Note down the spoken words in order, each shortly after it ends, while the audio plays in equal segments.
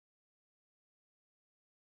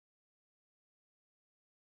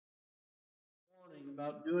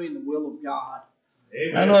about doing the will of God.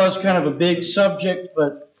 Amen. I know that's kind of a big subject,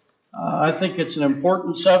 but I think it's an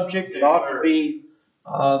important subject. It ought to be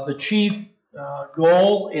the chief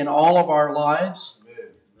goal in all of our lives,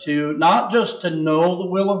 to not just to know the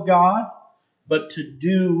will of God, but to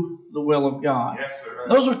do the will of God. Yes, sir.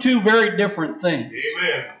 Those are two very different things.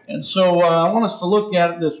 Amen. And so I want us to look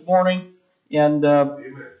at it this morning in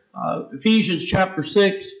Ephesians chapter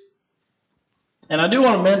 6. And I do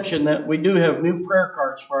want to mention that we do have new prayer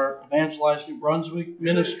cards for our Evangelist New Brunswick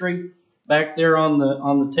ministry back there on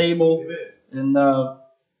the table. Amen. And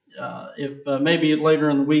if maybe later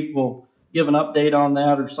in the week we'll give an update on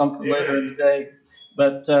that or something later in the day.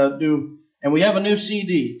 But and we have a new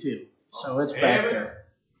CD too, so it's back there.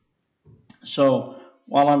 So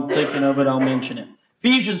while I'm thinking of it, I'll mention it.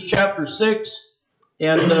 Ephesians chapter 6,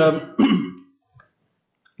 and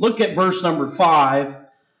look at verse number 5.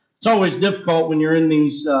 It's always difficult when you're in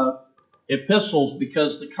these epistles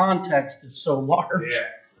because the context is so large. Yeah.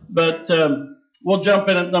 But we'll jump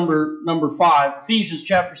in at number 5. Ephesians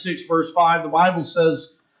chapter 6, verse 5. The Bible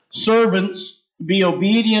says, "Servants, be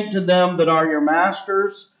obedient to them that are your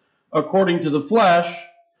masters, according to the flesh,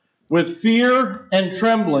 with fear and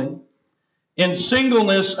trembling, in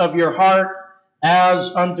singleness of your heart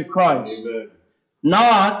as unto Christ, Amen.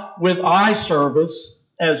 not with eye service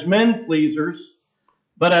as men pleasers,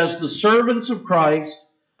 but as the servants of Christ,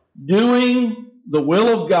 doing the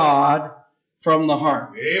will of God from the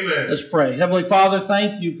heart." Amen. Let's pray. Heavenly Father,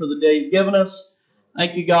 thank you for the day you've given us.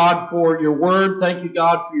 Thank you, God, for your word. Thank you,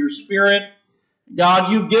 God, for your spirit.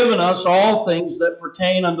 God, you've given us all things that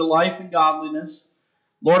pertain unto life and godliness.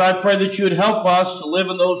 Lord, I pray that you would help us to live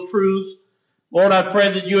in those truths. Lord, I pray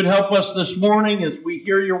that you would help us this morning as we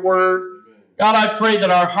hear your word. God, I pray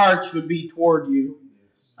that our hearts would be toward you.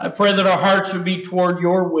 I pray that our hearts would be toward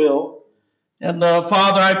your will. And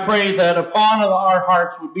Father, I pray that upon our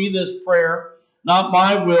hearts would be this prayer, not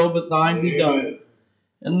my will, but thine be done.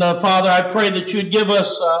 And Father, I pray that you'd give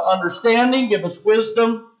us understanding, give us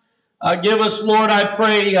wisdom. Give us, Lord, I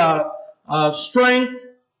pray,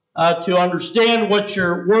 strength to understand what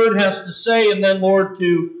your word has to say, and then, Lord,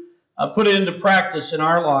 to put it into practice in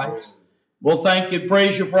our lives. We'll thank you and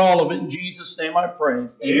praise you for all of it. In Jesus' name I pray.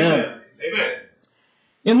 Amen. Amen.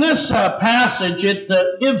 In this passage, it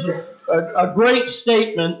gives a great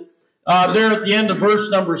statement there at the end of verse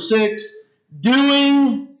number 6,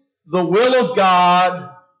 doing the will of God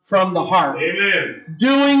from the heart. Amen.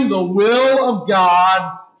 Doing the will of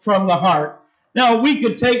God from the heart. Now, we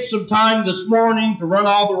could take some time this morning to run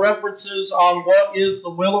all the references on what is the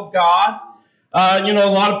will of God. A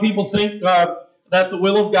lot of people think that the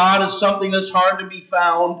will of God is something that's hard to be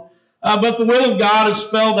found. But the will of God is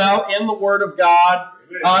spelled out in the Word of God.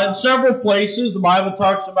 In several places, the Bible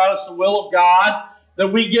talks about it's the will of God that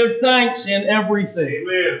we give thanks in everything.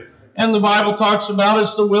 Amen. And the Bible talks about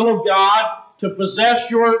it's the will of God to possess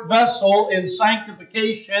your vessel in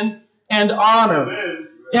sanctification and honor. Amen.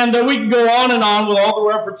 And we can go on and on with all the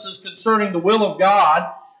references concerning the will of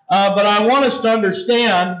God. But I want us to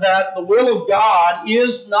understand that the will of God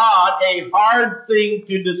is not a hard thing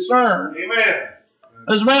to discern. Amen.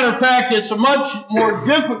 As a matter of fact, it's a much more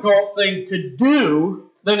difficult thing to do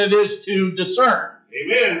than it is to discern.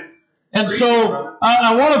 Amen. And so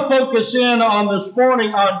I want to focus in on this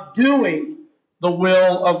morning on doing the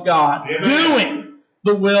will of God. Amen. Doing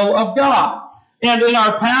the will of God. And in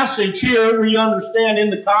our passage here, we understand in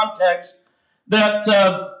the context that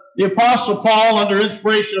the Apostle Paul, under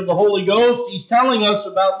inspiration of the Holy Ghost, he's telling us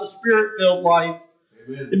about the Spirit-filled life.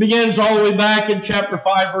 Amen. It begins all the way back in chapter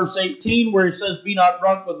 5, verse 18, where he says, "Be not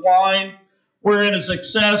drunk with wine, wherein is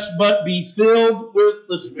excess, but be filled with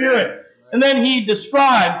the Spirit." Amen. And then he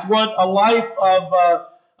describes what a life of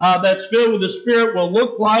that's filled with the Spirit will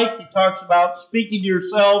look like. He talks about speaking to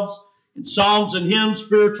yourselves in psalms and hymns,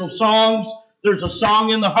 spiritual songs. There's a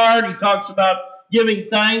song in the heart. He talks about giving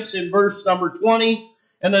thanks in verse number 20,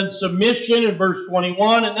 and then submission in verse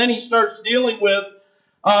 21. And then he starts dealing with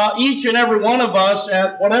each and every one of us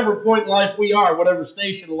at whatever point in life we are, whatever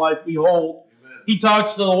station of life we hold. Amen. He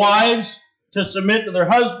talks to the wives to submit to their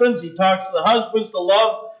husbands. He talks to the husbands to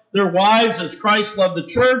love their wives as Christ loved the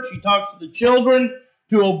church. He talks to the children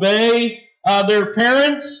to obey their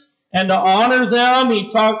parents and to honor them. He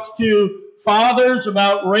talks to fathers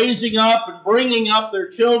about raising up and bringing up their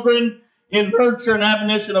children in nurture and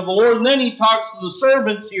admonition of the Lord. And then he talks to the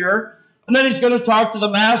servants here. And then he's going to talk to the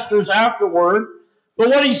masters afterward. But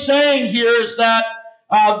what he's saying here is that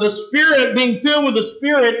the Spirit, being filled with the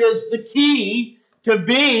Spirit, is the key to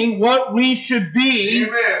being what we should be.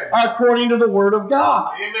 Amen. According to the Word of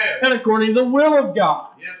God. Amen. And according to the will of God.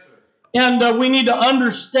 Yes, sir. And we need to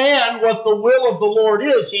understand what the will of the Lord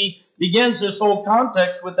is. He begins this whole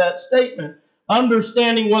context with that statement.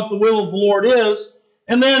 Understanding what the will of the Lord is.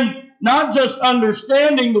 And then not just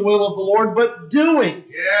understanding the will of the Lord, but doing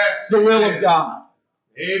the will of God.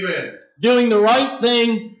 Amen. Doing the right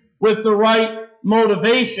thing with the right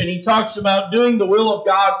motivation. He talks about doing the will of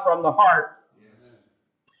God from the heart. Yes.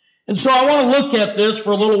 And so I want to look at this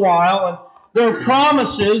for a little while. And there are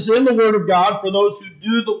promises in the Word of God for those who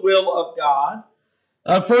do the will of God.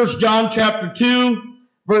 1 John chapter 2,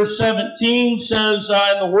 verse 17 says,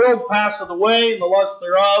 "And the world passeth away, and the lust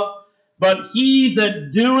thereof, but he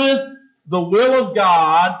that doeth the will of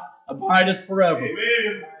God abideth forever."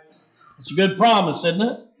 Amen. It's a good promise, isn't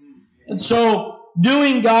it? And so,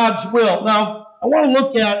 doing God's will. Now, I want to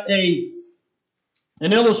look at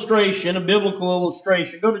an illustration, a biblical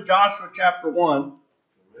illustration. Go to Joshua chapter 1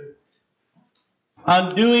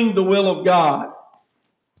 on doing the will of God.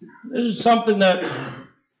 This is something that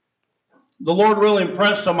the Lord really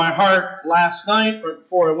impressed on my heart last night, right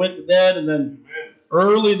before I went to bed, and then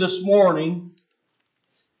early this morning.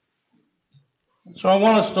 So I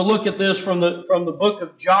want us to look at this from the book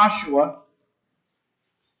of Joshua,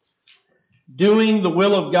 doing the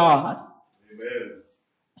will of God. Amen.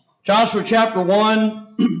 Joshua chapter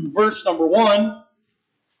 1, verse number 1.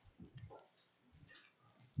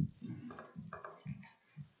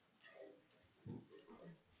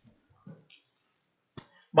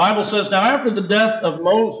 Bible says, "Now after the death of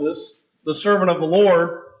Moses, the servant of the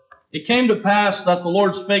Lord, it came to pass that the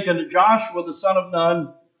Lord spake unto Joshua the son of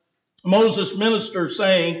Nun, Moses' minister,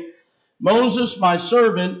 saying, Moses, my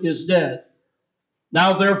servant, is dead.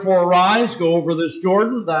 Now therefore arise, go over this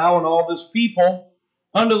Jordan, thou and all this people,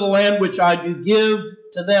 unto the land which I do give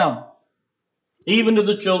to them, even to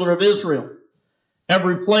the children of Israel.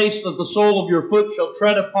 Every place that the sole of your foot shall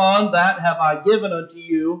tread upon, that have I given unto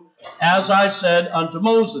you, as I said unto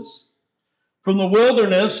Moses. From the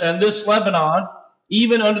wilderness and this Lebanon,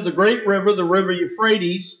 even unto the great river, the river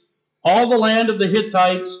Euphrates, all the land of the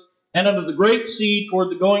Hittites, and unto the great sea toward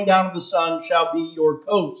the going down of the sun shall be your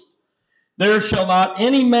coast. There shall not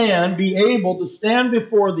any man be able to stand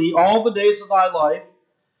before thee all the days of thy life.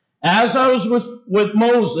 As I was with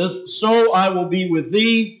Moses, so I will be with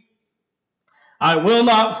thee. I will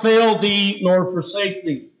not fail thee nor forsake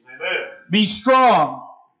thee. Amen. Be strong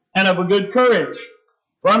and of a good courage.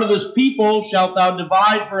 For unto this people shalt thou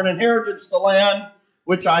divide for an inheritance the land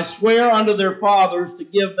which I swear unto their fathers to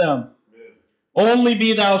give them. Amen. Only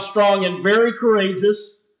be thou strong and very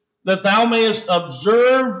courageous, that thou mayest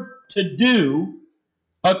observe to do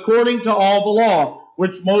according to all the law,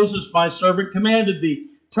 which Moses my servant commanded thee.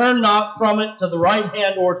 Turn not from it to the right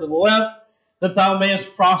hand or to the left, that thou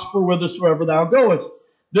mayest prosper whithersoever thou goest.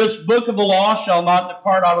 This book of the law shall not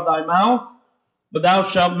depart out of thy mouth, but thou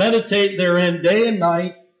shalt meditate therein day and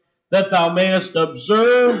night, that thou mayest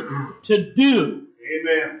observe to do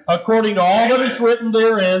Amen. according to all that is written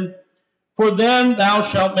therein. For then thou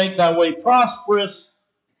shalt make thy way prosperous,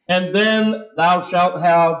 and then thou shalt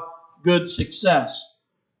have good success.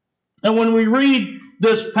 And when we read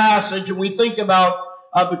this passage and we think about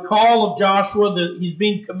the call of Joshua, that he's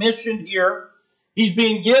being commissioned here, he's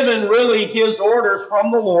being given really his orders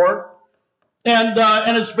from the Lord. And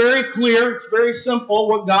it's very clear, it's very simple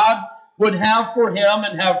what God would have for him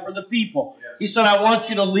and have for the people. Yes. He said, I want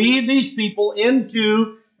you to lead these people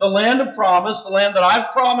into the land of promise, the land that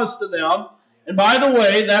I've promised to them. And by the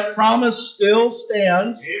way, that promise still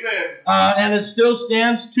stands. Amen. And it still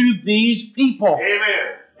stands to these people.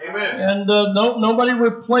 Amen. Amen. And nobody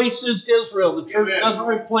replaces Israel. The church Amen. doesn't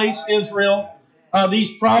replace Israel.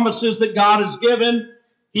 These promises that God has given,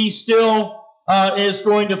 he still is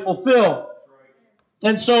going to fulfill.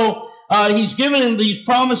 And so he's given him these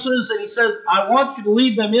promises, and he says, I want you to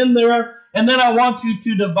lead them in there, and then I want you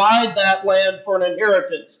to divide that land for an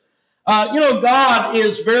inheritance. God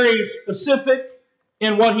is very specific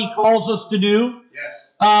in what he calls us to do. Yes.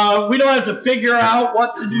 We don't have to figure out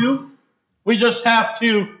what to do. We just have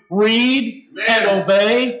to read and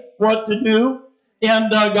obey what to do. And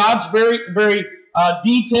God's very, very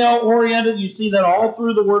detail-oriented. You see that all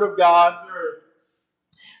through the Word of God.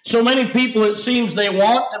 So many people, it seems, they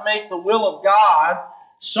want to make the will of God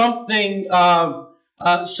something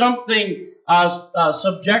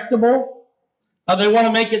subjectable. They want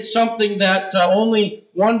to make it something that only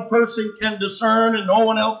one person can discern and no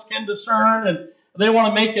one else can discern. And they want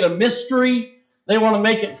to make it a mystery. They want to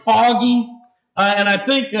make it foggy. And I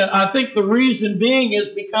think the reason being is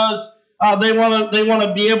because they want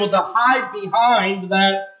to be able to hide behind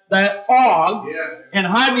that fog. Yes. And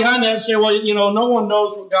hide behind that and say, well, no one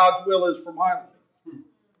knows what God's will is for my life.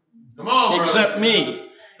 Come on, except brother. me.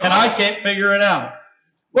 and I can't figure it out.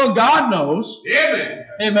 Well, God knows. Amen.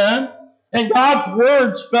 Amen. And God's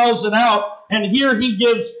word spells it out. And here he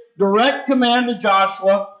gives direct command to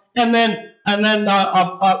Joshua. And then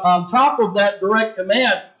on top of that direct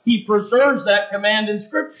command, he preserves that command in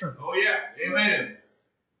Scripture. Oh, yeah. Amen.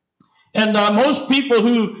 And most people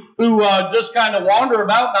who just kind of wander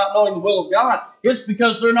about not knowing the will of God, it's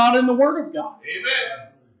because they're not in the Word of God. Amen.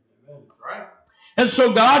 That's right. And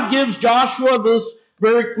so God gives Joshua this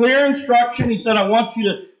very clear instruction. He said, I want you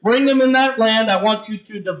to bring them in that land. I want you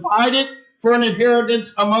to divide it for an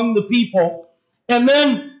inheritance among the people. And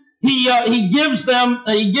then he gives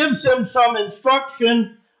him some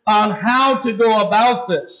instruction on how to go about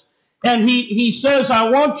this. And he says, I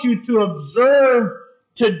want you to observe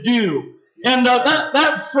to do. And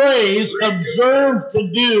that phrase, observe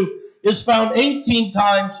to do, is found 18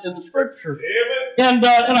 times in the Scripture. Amen.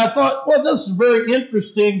 And I thought, well, this is a very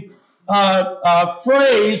interesting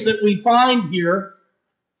phrase that we find here.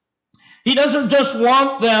 He doesn't just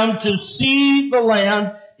want them to see the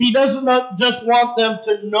land. He doesn't just want them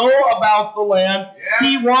to know about the land. Yeah.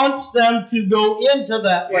 He wants them to go into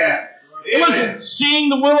that land. Yes. Listen, seeing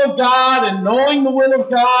the will of God and knowing the will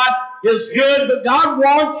of God is good, but God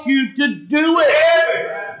wants you to do it.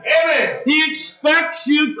 Amen. Amen. He expects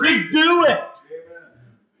you to do it. Amen.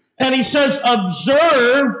 And he says,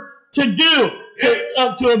 observe to do.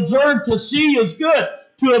 To observe to see is good.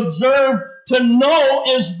 To observe to know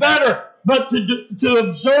is better. But to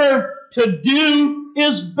observe to do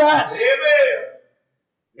is best.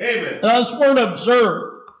 Amen. Amen. This word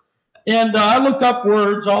observe. And I look up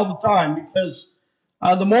words all the time because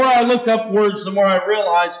the more I look up words, the more I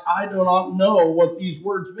realize I do not know what these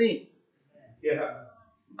words mean. Yeah.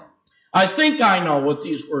 I think I know what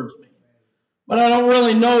these words mean, but I don't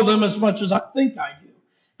really know them as much as I think I do.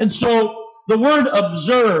 And so the word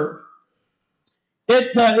observe,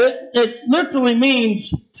 it literally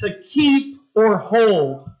means to keep or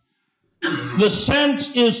hold. The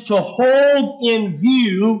sense is to hold in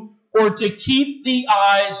view or to keep the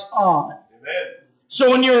eyes on. Amen.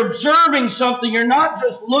 So when you're observing something, you're not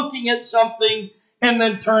just looking at something and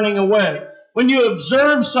then turning away. When you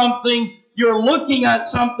observe something, you're looking at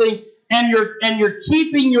something and you're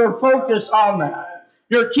keeping your focus on that.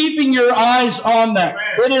 You're keeping your eyes on that.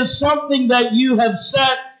 Amen. It is something that you have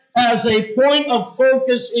set as a point of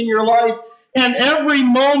focus in your life, and every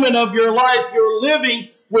moment of your life you're living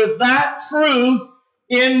with that truth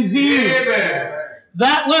in view. Amen.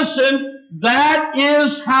 That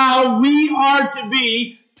is how we are to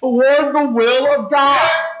be toward the will of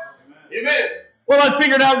God. Amen. Well, I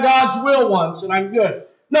figured out God's will once and I'm good.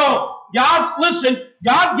 No,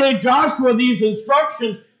 God gave Joshua these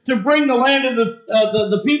instructions to bring the land of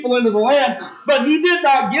the people into the land, but he did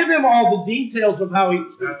not give him all the details of how he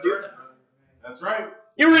was going to do that. That's right.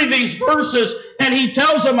 You read these verses, and he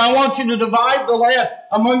tells them, I want you to divide the land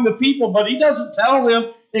among the people, but he doesn't tell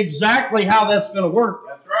them exactly how that's going to work.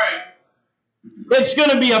 That's right. It's going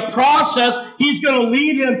to be a process. He's going to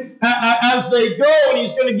lead him as they go, and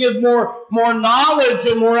he's going to give more knowledge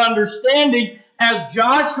and more understanding as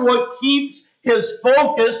Joshua keeps his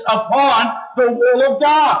focus upon the will of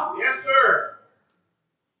God. Yes, sir.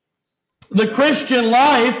 The Christian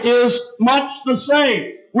life is much the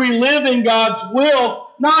same. We live in God's will,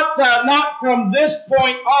 not from this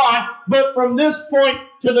point on, but from this point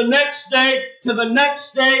to the next day, to the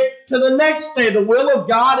next day, to the next day. The will of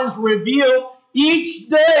God is revealed each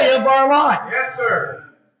day of our life. Yes, sir.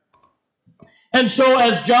 And so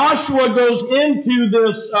as Joshua goes into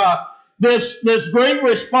this great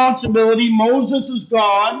responsibility, Moses is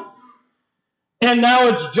gone, and now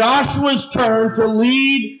it's Joshua's turn to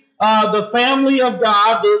lead the family of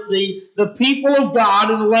God, the people of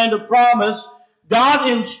God in the land of promise. God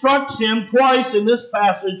instructs him twice in this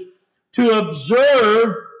passage to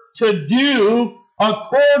observe, to do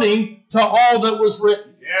according to all that was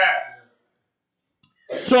written.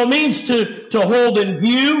 Yeah. So it means to hold in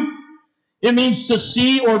view. It means to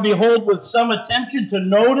see or behold with some attention, to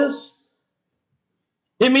notice.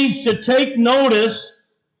 It means to take notice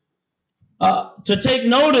of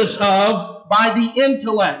by the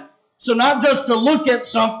intellect. So not just to look at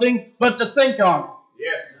something, but to think on it.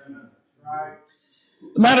 Yes. Right.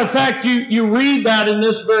 Matter of fact, you read that in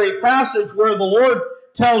this very passage where the Lord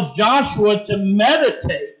tells Joshua to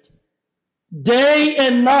meditate day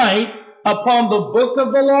and night upon the book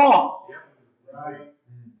of the law. Yep. Right.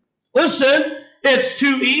 Listen, it's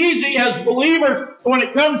too easy as believers when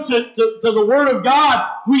it comes to the Word of God.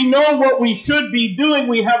 We know what we should be doing.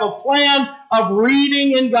 We have a plan of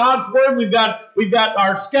reading in God's Word. We've got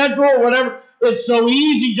our schedule or whatever. It's so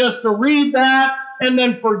easy just to read that and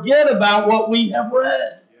then forget about what we have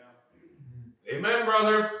read. Yeah. Amen,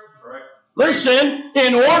 brother. Right. Listen,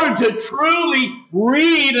 in order to truly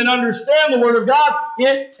read and understand the Word of God,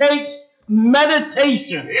 it takes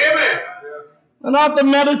meditation. Amen. Not the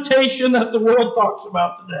meditation that the world talks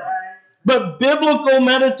about today, but biblical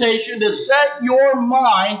meditation to set your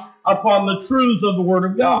mind upon the truths of the Word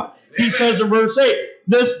of God. He says in verse 8,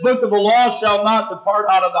 "This book of the law shall not depart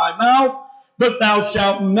out of thy mouth, but thou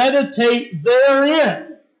shalt meditate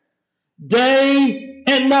therein day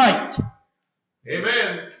and night."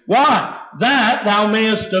 Amen. Why? That thou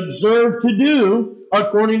mayest observe to do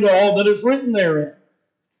according to all that is written therein.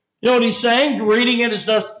 You know what he's saying? Reading it is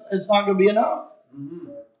not going to be enough.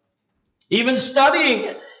 Even studying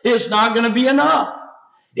it is not going to be enough.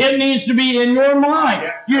 It needs to be in your mind.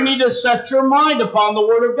 You need to set your mind upon the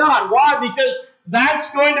Word of God. Why? Because that's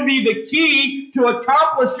going to be the key to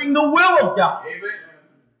accomplishing the will of God. Amen.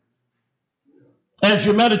 As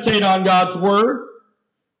you meditate on God's Word,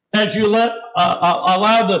 as you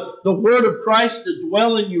allow the Word of Christ to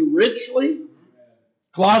dwell in you richly,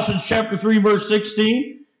 Colossians chapter 3, verse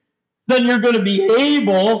 16, then you're going to be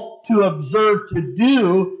able to observe to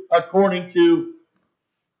do according to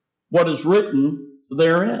what is written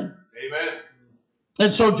therein. Amen.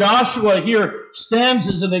 And so Joshua here stands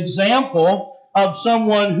as an example of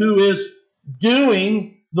someone who is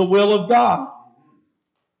doing the will of God.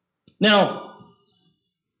 Now,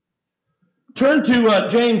 turn to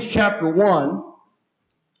James chapter 1,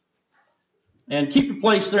 and keep your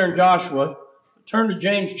place there in Joshua. Turn to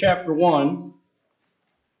James chapter 1.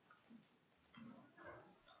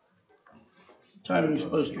 What time are we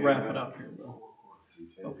supposed to wrap it up here, Bill?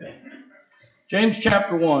 Okay. James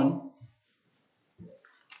chapter 1.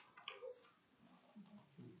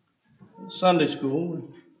 Sunday school.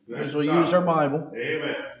 As we'll use our Bible.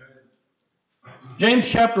 Amen. James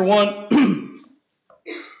chapter 1.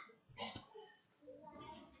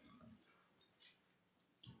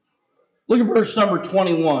 Look at verse number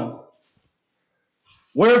 21.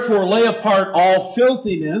 "Wherefore lay apart all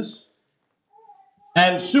filthiness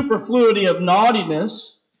and superfluity of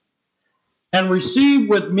naughtiness, and receive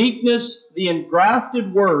with meekness the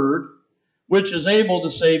engrafted word, which is able to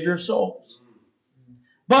save your souls.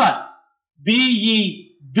 But be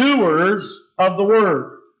ye doers of the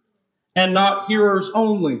word, and not hearers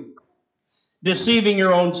only, deceiving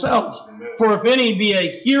your own selves. For if any be a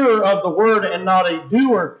hearer of the word and not a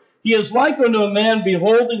doer, he is like unto a man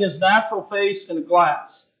beholding his natural face in a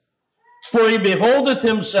glass. For he beholdeth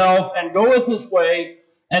himself, and goeth his way,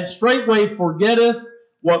 and straightway forgetteth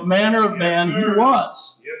what manner of man he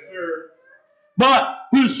was. Yes, sir. But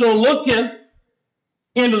whoso looketh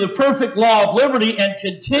into the perfect law of liberty, and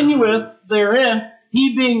continueth therein,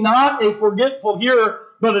 he being not a forgetful hearer,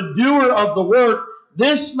 but a doer of the word,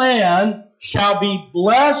 this man shall be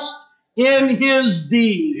blessed in his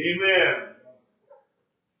deed." Amen.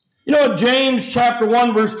 You know what James chapter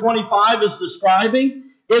 1 verse 25 is describing?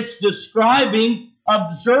 It's describing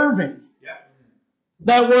observing. Yeah.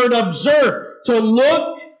 That word observe, to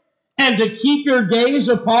look and to keep your gaze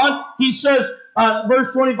upon. He says,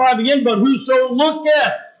 verse 25 again, "But whoso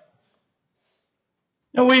looketh."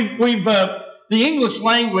 Now the English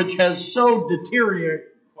language has so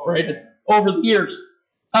deteriorated over the years.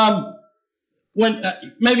 When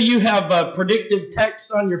maybe you have predictive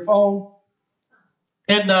text on your phone,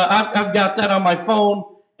 and I've got that on my phone,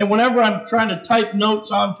 and whenever I'm trying to type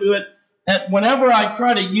notes onto it, and whenever I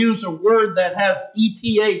try to use a word that has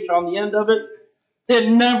ETH on the end of it, it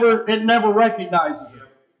never recognizes it,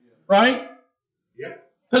 right?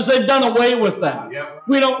 Yep. Because they've done away with that. Yep.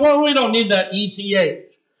 We don't need that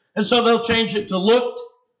ETH, and so they'll change it to looked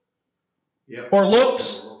or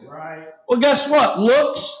looks. Right. Well, guess what?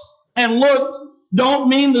 Looks and looked don't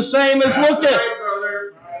mean the same as looketh. Right,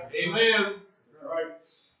 brother. Amen.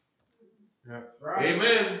 Right.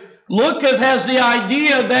 Amen. Looketh has the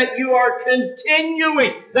idea that you are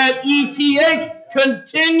continuing, that ETH,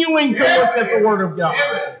 continuing to look at the Word of God.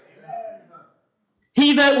 Amen.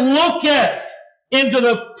 He that looketh into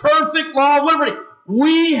the perfect law of liberty.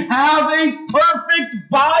 We have a perfect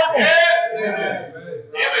Bible. Yes. Amen.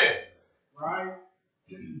 Amen. Right.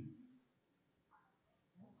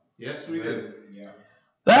 Yes, we do.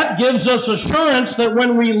 That gives us assurance that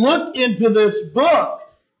when we look into this book,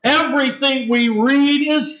 everything we read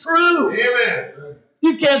is true. Amen.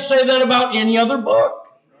 You can't say that about any other book.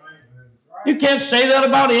 You can't say that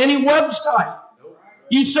about any website.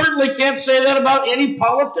 You certainly can't say that about any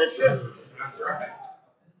politician. That's right.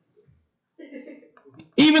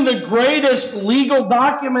 Even the greatest legal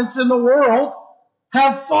documents in the world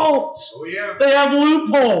have faults. Oh, yeah. They have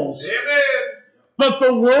loopholes. Amen. But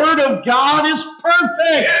the Word of God is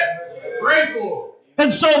perfect. Yes. Grateful.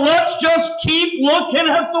 And so let's just keep looking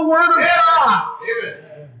at the Word of God.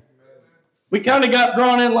 Amen. We kind of got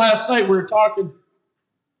drawn in last night. We were talking.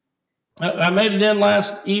 I made it in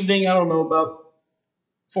last evening, I don't know, about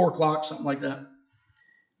 4 o'clock, something like that.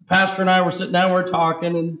 The pastor and I were sitting down, we were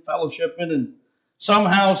talking and fellowshipping, and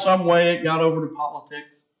somehow, some way, it got over to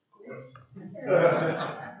politics.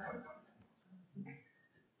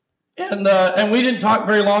 And we didn't talk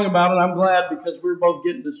very long about it. I'm glad, because we were both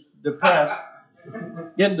getting depressed,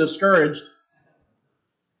 getting discouraged.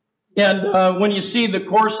 And when you see the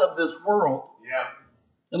course of this world, Yeah.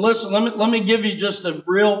 and listen, let me give you just a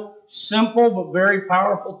real simple but very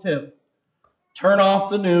powerful tip. Turn off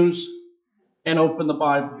the news and open the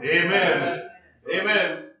Bible. Amen.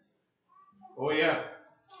 Amen. Oh, yeah.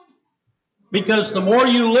 Because the more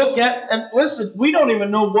you look at, and listen, we don't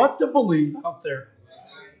even know what to believe out there.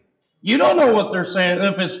 You don't know what they're saying,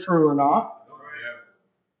 if it's true or not.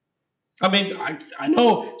 I mean, I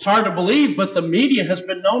know it's hard to believe, but the media has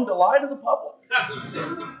been known to lie to the public.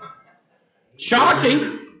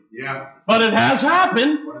 Shocking, Yeah. but it has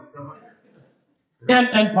happened.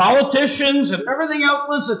 And politicians and everything else,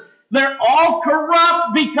 listen, they're all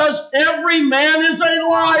corrupt because every man is a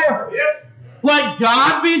liar. Yep. Let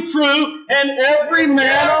God be true and every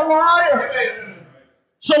man a liar. Amen.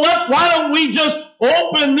 So why don't we just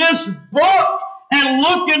open this book and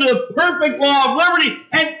look into the perfect law of liberty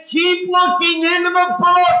and keep looking into the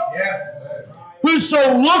book? Yes.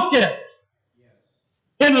 Whoso looketh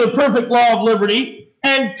into the perfect law of liberty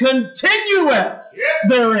and continueth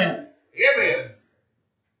therein. Amen.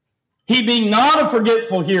 He being not a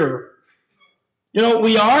forgetful hearer. You know what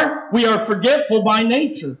we are? We are forgetful by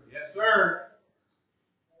nature. Yes, sir.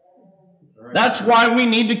 That's why we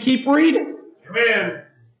need to keep reading. Amen.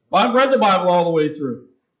 Well, I've read the Bible all the way through.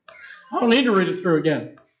 I don't need to read it through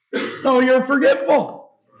again. No, you're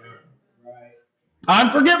forgetful. I'm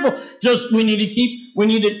forgetful. Just we need to keep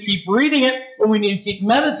reading it, but we need to keep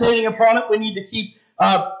meditating upon it. We need to keep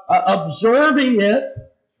observing it.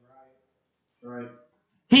 Right.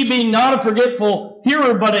 He being not a forgetful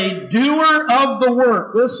hearer, but a doer of the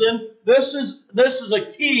work. Listen, this is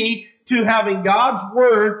a key to having God's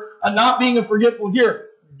word and not being a forgetful hearer.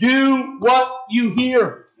 Do what you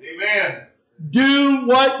hear. Amen. Do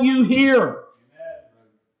what you hear.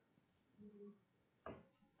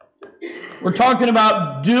 We're talking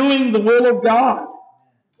about doing the will of God.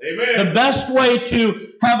 Amen. The best way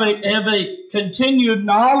to have a continued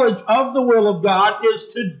knowledge of the will of God is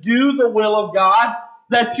to do the will of God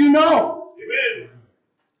that you know. Amen.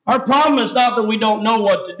 Our problem is not that we don't know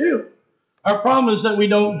what to do. Our problem is that we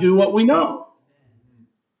don't do what we know.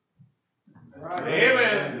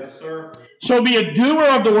 Amen. Yes, sir. So be a doer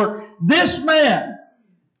of the work. This man,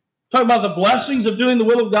 talk about the blessings of doing the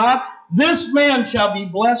will of God, this man shall be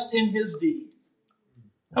blessed in his deed.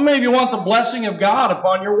 How many of you want the blessing of God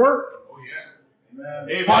upon your work, Oh, yeah.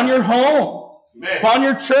 Amen. upon your home, Amen. upon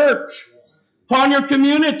your church, upon your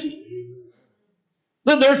community?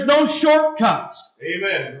 There's no shortcuts.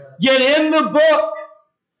 Amen. Get in the book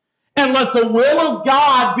and let the will of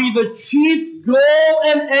God be the chief goal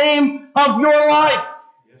and aim of your life.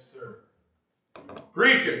 Yes, sir.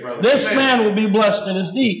 Preach it, brother. This Amen. man will be blessed in his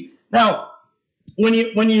deed. Now, when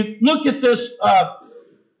you look at this,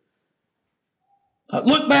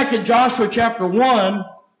 look back at Joshua chapter 1,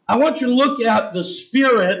 I want you to look at the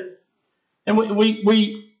Spirit. And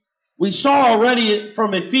we saw already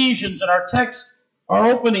from Ephesians in our text, our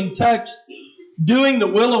opening text, doing the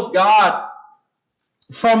will of God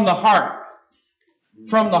from the heart.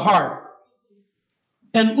 From the heart.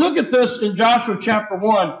 And look at this in Joshua chapter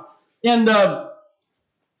 1. And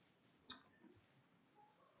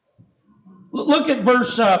look at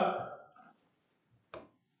verse.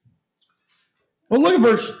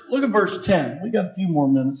 Look at verse 10. We got a few more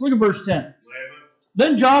minutes. Look at verse 10.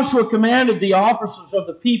 Then Joshua commanded the officers of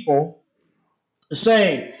the people,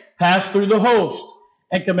 saying, pass through the host,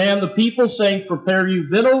 and command the people, saying, prepare you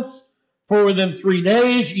victuals, for within 3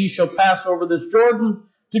 days ye shall pass over this Jordan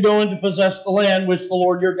to go and to possess the land which the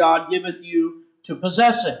Lord your God giveth you to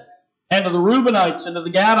possess it. And to the Reubenites, and to the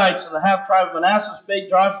Gadites, and the half tribe of Manasseh spake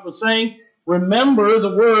Joshua, saying, remember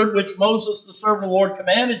the word which Moses the servant of the Lord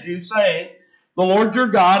commanded you, saying, the Lord your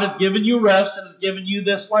God hath given you rest, and hath given you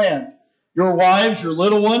this land. Your wives, your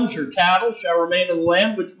little ones, your cattle shall remain in the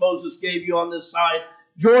land which Moses gave you on this side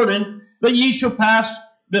Jordan, but ye shall pass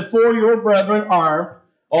before your brethren armed,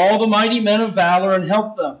 all the mighty men of valor, and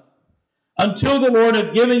help them, until the Lord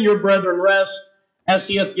have given your brethren rest, as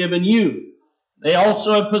he hath given you. They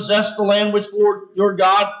also have possessed the land which the Lord your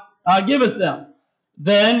God giveth them.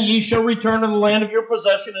 Then ye shall return to the land of your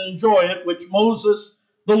possession and enjoy it, which Moses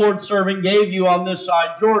the Lord's servant gave you on this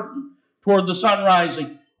side Jordan, toward the sun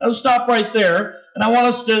rising. Let's stop right there. And I want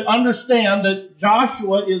us to understand that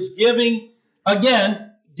Joshua is giving,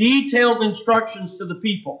 again, detailed instructions to the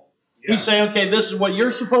people. Yeah. He's saying, okay, this is what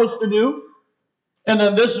you're supposed to do. And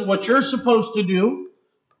then this is what you're supposed to do.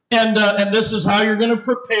 And this is how you're going to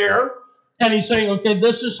prepare. And he's saying, okay,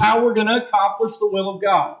 this is how we're going to accomplish the will of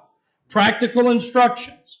God. Practical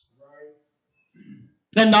instructions.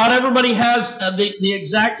 And not everybody has the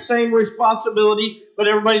exact same responsibility, but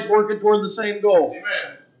everybody's working toward the same goal.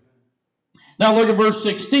 Amen. Now look at verse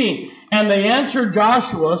 16. And they answered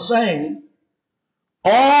Joshua, saying,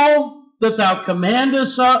 all that thou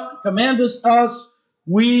commandest us,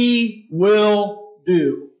 we will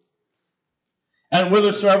do. And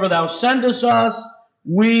whithersoever thou sendest us,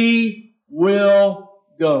 we will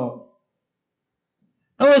go.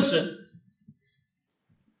 Now listen.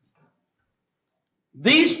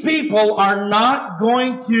 These people are not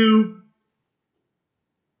going to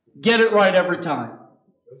get it right every time.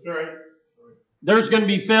 That's right. There's going to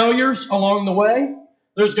be failures along the way.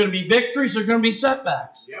 There's going to be victories. There's going to be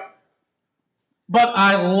setbacks. Yep. But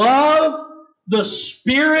I love the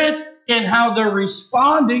spirit in how they're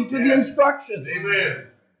responding to the instructions. Amen.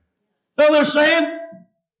 So they're saying,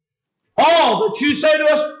 all that you say to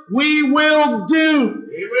us, we will do.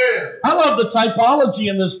 Amen. I love the typology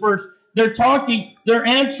in this verse. They're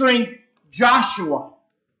answering Joshua.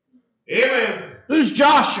 Amen. Who's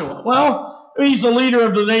Joshua? Well, he's the leader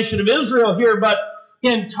of the nation of Israel here, but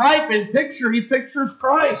in type and picture, he pictures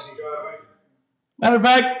Christ. Matter of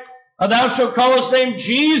fact, thou shalt call his name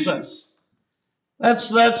Jesus. That's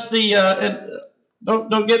the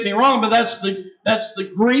don't get me wrong, but that's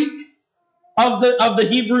the Greek of the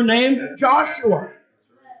Hebrew name Joshua.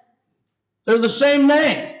 They're the same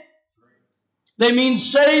name. They mean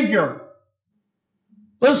Savior.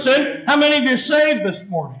 Listen, how many of you are saved this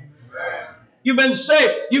morning? You've been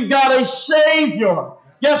saved. You've got a Savior.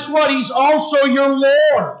 Guess what? He's also your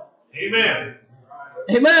Lord. Amen.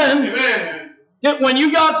 Amen. Amen. When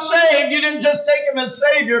you got saved, you didn't just take Him as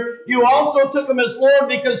Savior. You also took Him as Lord,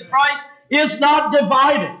 because Christ is not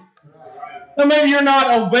divided. Now, maybe you're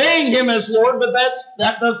not obeying Him as Lord, but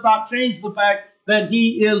that does not change the fact that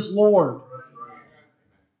He is Lord.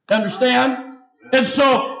 Understand? And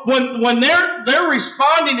so when they're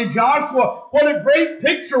responding to Joshua, what a great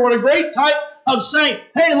picture, what a great type of saying,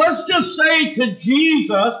 hey, let's just say to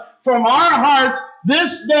Jesus from our hearts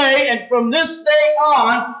this day and from this day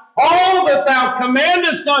on, all that thou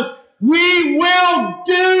commandest us, we will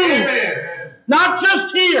do. Amen. Not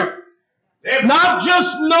just hear, Amen. not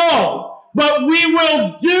just know, but we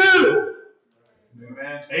will do.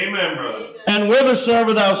 Amen. Amen, brother. And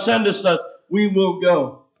whithersoever thou sendest us, we will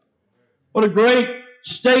go. What a great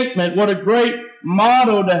statement, what a great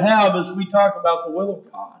motto to have as we talk about the will of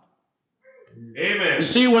God. Amen. You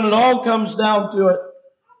see, when it all comes down to it,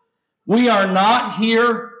 we are not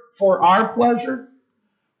here for our pleasure.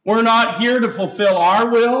 We're not here to fulfill our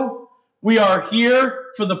will. We are here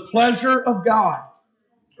for the pleasure of God.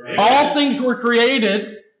 Amen. All things were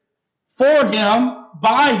created for Him,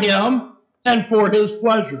 by Him, and for His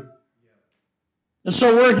pleasure. And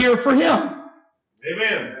so we're here for Him.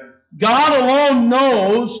 Amen. God alone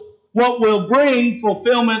knows what will bring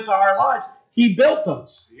fulfillment to our lives. He built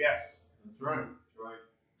us. Yes. That's right. That's right.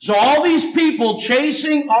 So all these people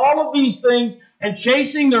chasing all of these things and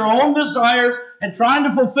chasing their own desires and trying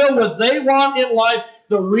to fulfill what they want in life,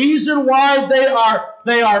 the reason why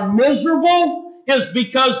they are miserable is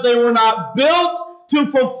because they were not built to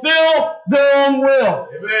fulfill their own will.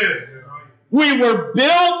 Amen. We were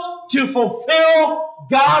built to fulfill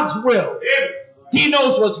God's will. Amen. He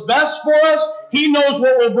knows what's best for us. He knows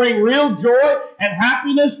what will bring real joy and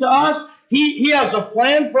happiness to us. He has a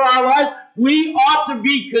plan for our life. We ought to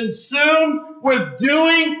be consumed with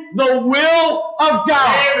doing the will of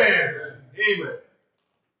God. Amen. Amen.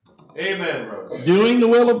 Amen, brother. Doing the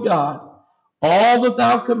will of God. All that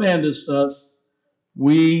thou commandest us,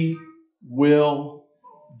 we will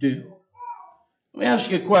do. Let me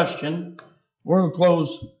ask you a question. We're going to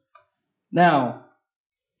close now.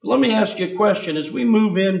 Let me ask you a question as we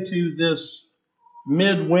move into this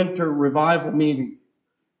midwinter revival meeting.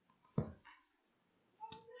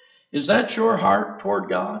 Is that your heart toward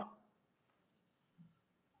God?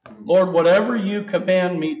 Lord, whatever you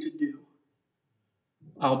command me to do,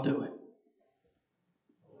 I'll do it.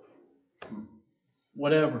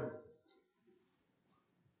 Whatever.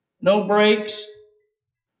 No breaks.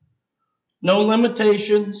 No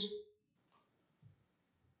limitations.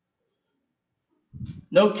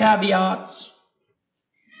 No caveats.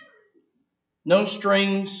 No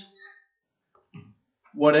strings.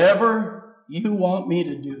 Whatever you want me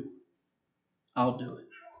to do, I'll do it.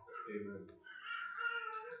 Amen.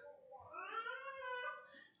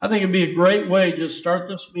 I think it'd be a great way to just start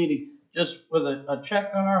this meeting just with a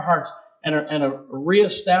check on our hearts and a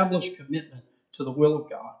reestablished commitment to the will of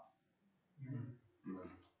God.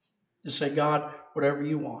 Just say, God, whatever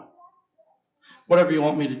you want. Whatever you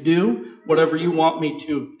want me to do, whatever you want me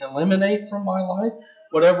to eliminate from my life,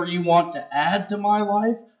 whatever you want to add to my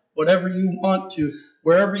life, whatever you want to,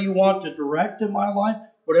 wherever you want to direct in my life,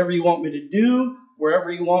 whatever you want me to do,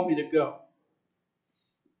 wherever you want me to go.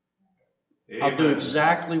 Amen. I'll do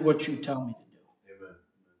exactly what you tell me to do. Amen.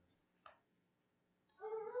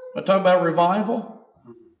 I talk about revival.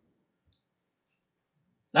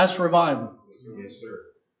 That's revival. Yes, sir.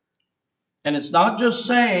 And it's not just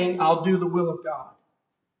saying, I'll do the will of God.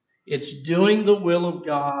 It's doing the will of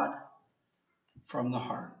God from the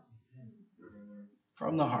heart.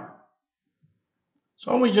 From the heart.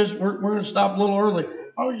 So we're going to stop a little early.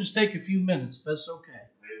 Why don't we just take a few minutes, if that's okay.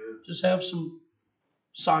 Just have some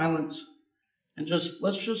silence and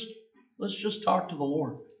let's just talk to the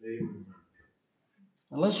Lord.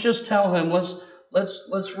 And let's just tell him,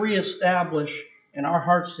 let's reestablish in our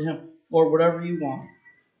hearts to him, Lord, whatever you want.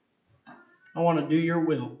 I want to do your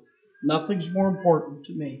will. Nothing's more important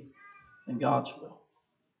to me than God's will.